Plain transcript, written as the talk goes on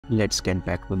Let's get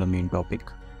back to the main topic,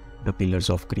 the pillars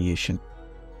of creation.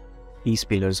 These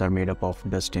pillars are made up of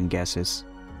dust and gases.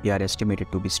 They are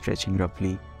estimated to be stretching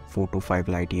roughly 4 to 5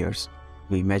 light years.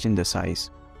 To imagine the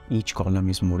size, each column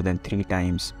is more than 3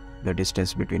 times the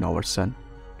distance between our Sun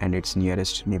and its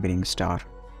nearest neighboring star.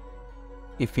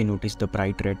 If we notice the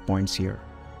bright red points here,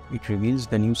 it reveals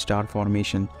the new star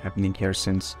formation happening here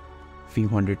since few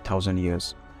 100,000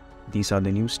 years. These are the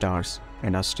new stars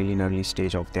and are still in early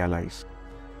stage of their life.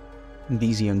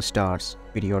 These young stars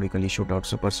periodically shoot out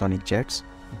supersonic jets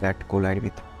that collide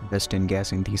with dust and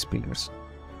gas in these pillars.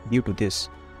 Due to this,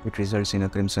 it results in a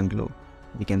crimson glow.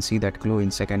 We can see that glow in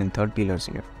second and third pillars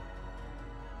here.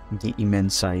 The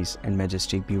immense size and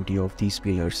majestic beauty of these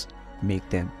pillars make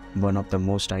them one of the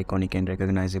most iconic and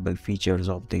recognizable features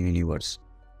of the universe.